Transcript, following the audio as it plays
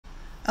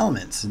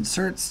Elements,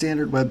 insert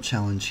standard web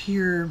challenge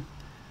here.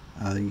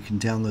 You can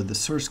download the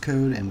source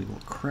code and we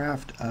will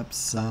craft up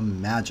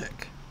some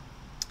magic.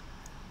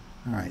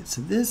 All right,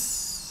 so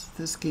this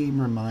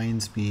game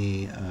reminds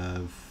me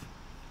of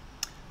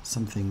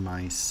something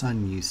my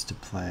son used to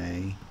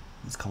play.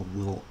 It's called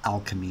Little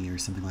Alchemy or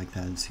something like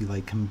that. And so you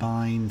like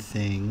combine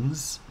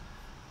things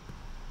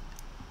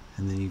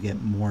and then you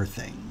get more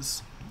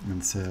things.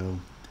 And so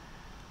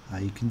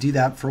you can do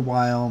that for a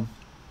while.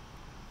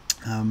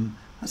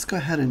 Let's go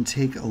ahead and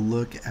take a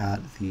look at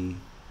the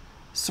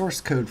source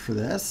code for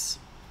this.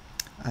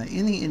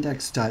 In the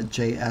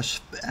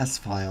index.js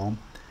file,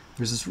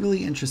 there's this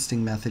really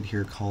interesting method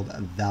here called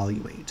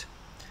evaluate.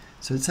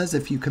 So it says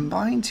if you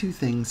combine two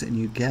things and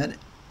you get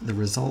the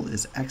result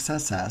is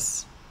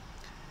XSS,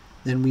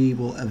 then we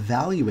will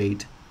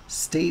evaluate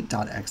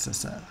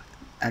state.xss.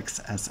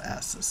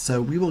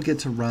 So we will get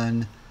to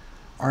run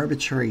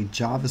arbitrary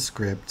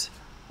JavaScript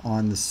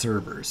on the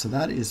server. So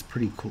that is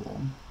pretty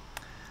cool.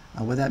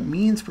 What that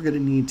means we're going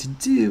to need to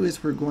do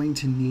is we're going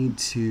to need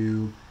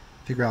to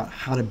figure out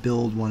how to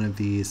build one of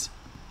these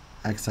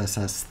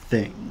XSS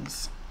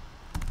things.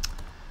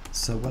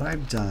 So what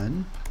I've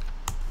done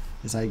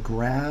is I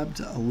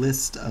grabbed a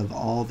list of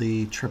all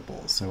the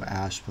triples. So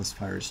ash plus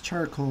fire is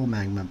charcoal,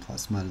 magma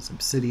plus mud is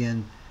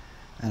obsidian,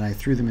 and I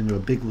threw them into a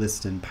big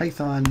list in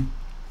Python.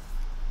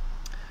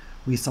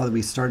 We saw that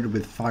we started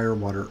with fire,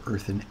 water,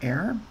 earth, and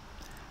air.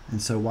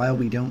 And so while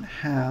we don't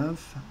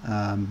have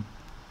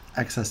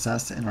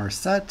XSS in our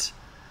set,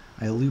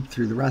 I loop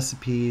through the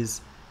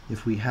recipes.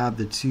 If we have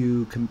the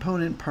two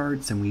component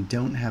parts and we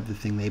don't have the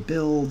thing they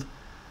build,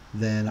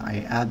 then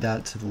I add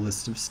that to the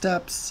list of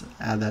steps,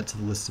 add that to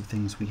the list of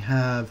things we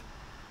have.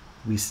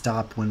 We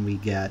stop when we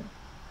get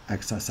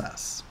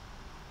XSS.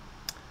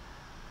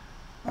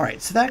 All right,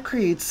 so that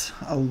creates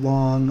a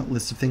long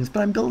list of things,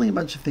 but I'm building a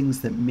bunch of things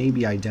that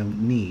maybe I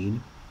don't need.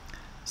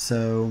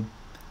 So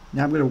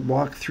now I'm going to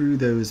walk through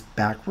those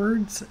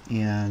backwards,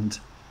 and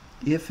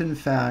if in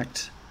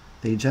fact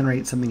they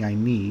generate something I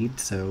need,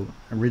 so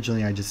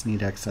originally I just need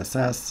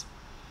XSS.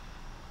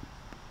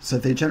 So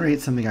if they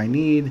generate something I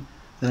need,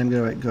 then I'm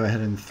going to go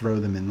ahead and throw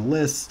them in the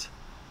list.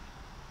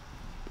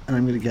 And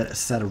I'm going to get a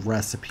set of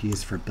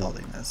recipes for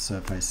building this. So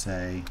if I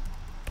say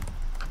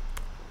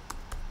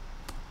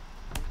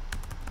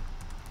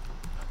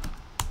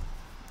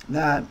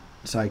that,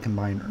 so I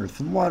combine earth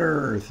and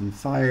water, earth and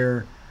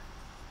fire.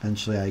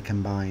 Eventually I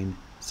combine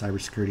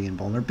cybersecurity and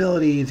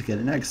vulnerability to get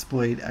an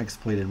exploit.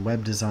 Exploit and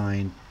web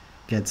design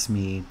gets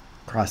me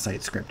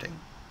cross-site scripting.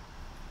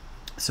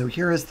 So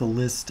here is the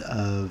list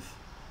of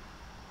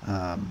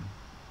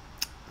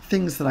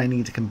things that I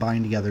need to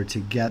combine together to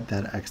get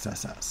that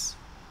XSS.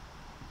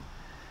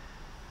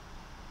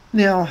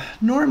 Now,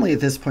 normally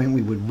at this point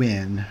we would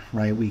win,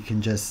 right? We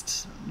can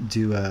just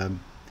do a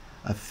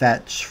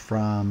fetch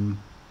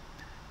from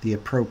the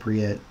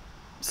appropriate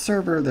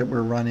server that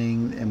we're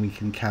running and we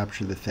can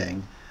capture the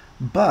thing.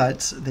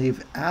 But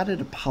they've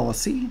added a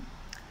policy,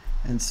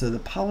 and so the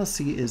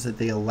policy is that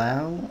they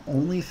allow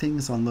only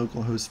things on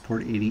localhost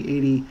port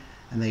 8080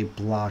 and they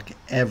block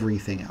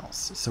everything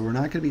else. So we're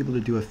not going to be able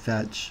to do a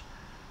fetch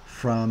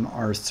from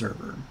our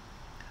server.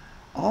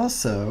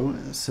 Also,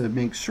 so to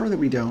make sure that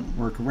we don't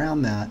work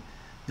around that,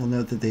 you'll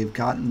note that they've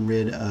gotten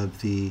rid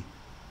of the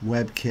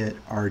WebKit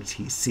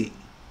RTC.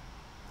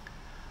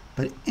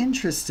 But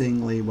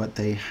interestingly, what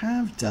they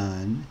have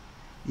done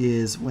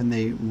is when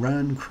they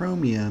run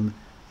Chromium,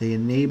 they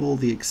enable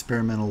the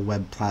experimental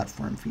web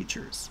platform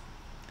features.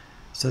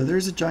 So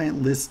there's a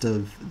giant list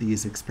of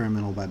these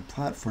experimental web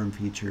platform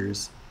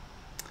features,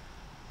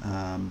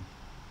 but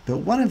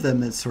one of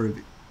them that sort of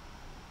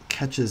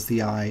catches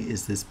the eye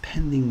is this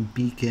pending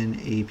beacon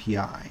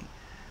API.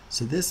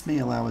 So this may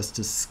allow us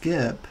to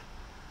skip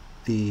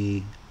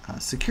the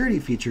security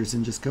features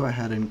and just go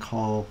ahead and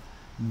call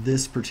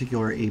this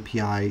particular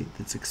API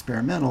that's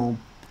experimental,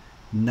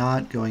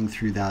 not going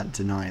through that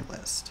deny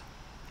list.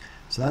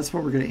 So that's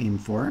what we're going to aim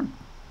for.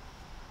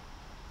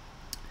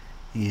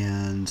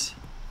 And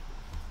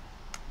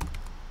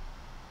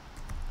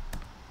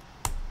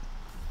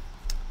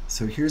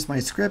so here's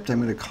my script.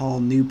 I'm going to call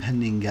new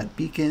pending get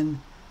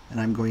beacon, and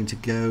I'm going to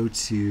go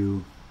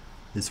to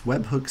this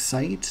webhook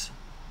site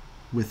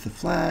with the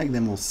flag,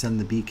 then we'll send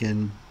the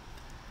beacon.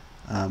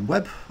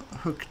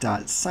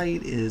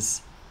 Webhook.site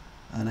is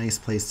a nice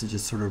place to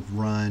just sort of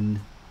run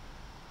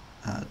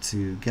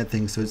to get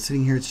things. So it's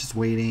sitting here, it's just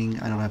waiting.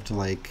 I don't have to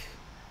like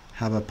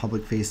have a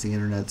public facing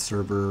internet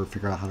server or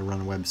figure out how to run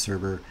a web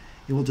server.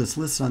 It will just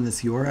list on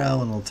this URL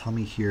and it'll tell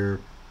me here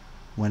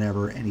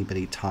whenever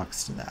anybody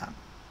talks to that.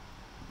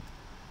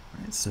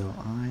 All right, so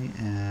I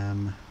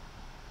am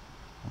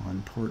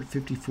on port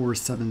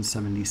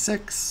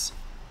 54776.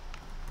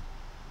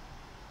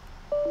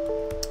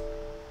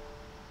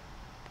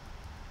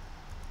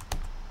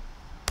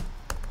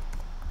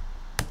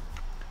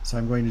 So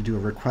I'm going to do a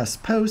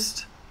request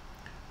post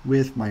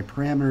with my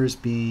parameters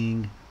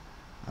being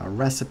a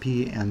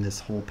recipe and this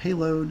whole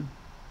payload,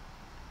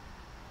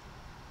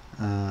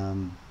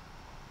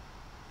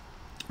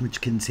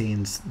 which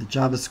contains the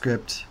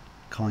JavaScript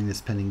calling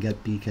this pending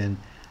get beacon.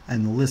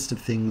 and the list of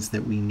things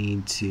that we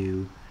need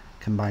to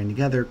combine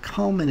together,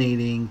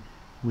 culminating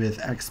with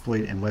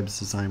exploit and web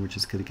design, which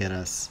is going to get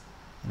us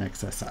an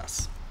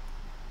XSS.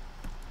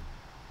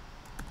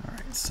 All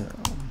right, so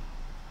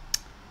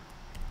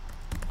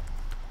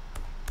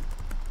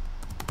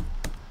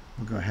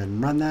we'll go ahead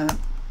and run that.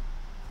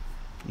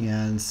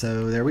 And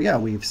so there we go.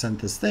 We've sent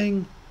this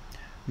thing.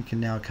 We can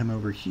now come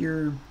over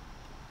here,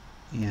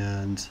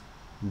 and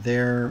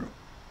there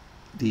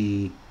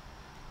the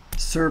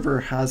server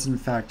has in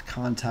fact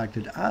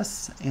contacted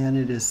us, and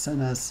it has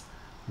sent us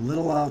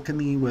Little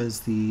Alchemy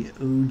was the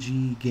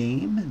OG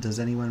game. Does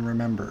anyone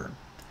remember?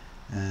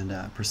 And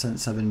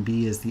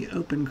 %7b is the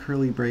open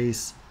curly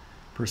brace.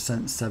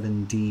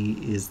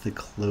 %7d is the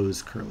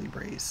closed curly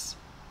brace.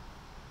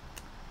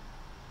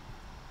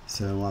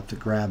 So we'll have to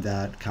grab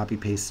that, copy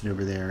paste it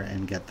over there,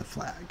 and get the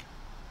flag.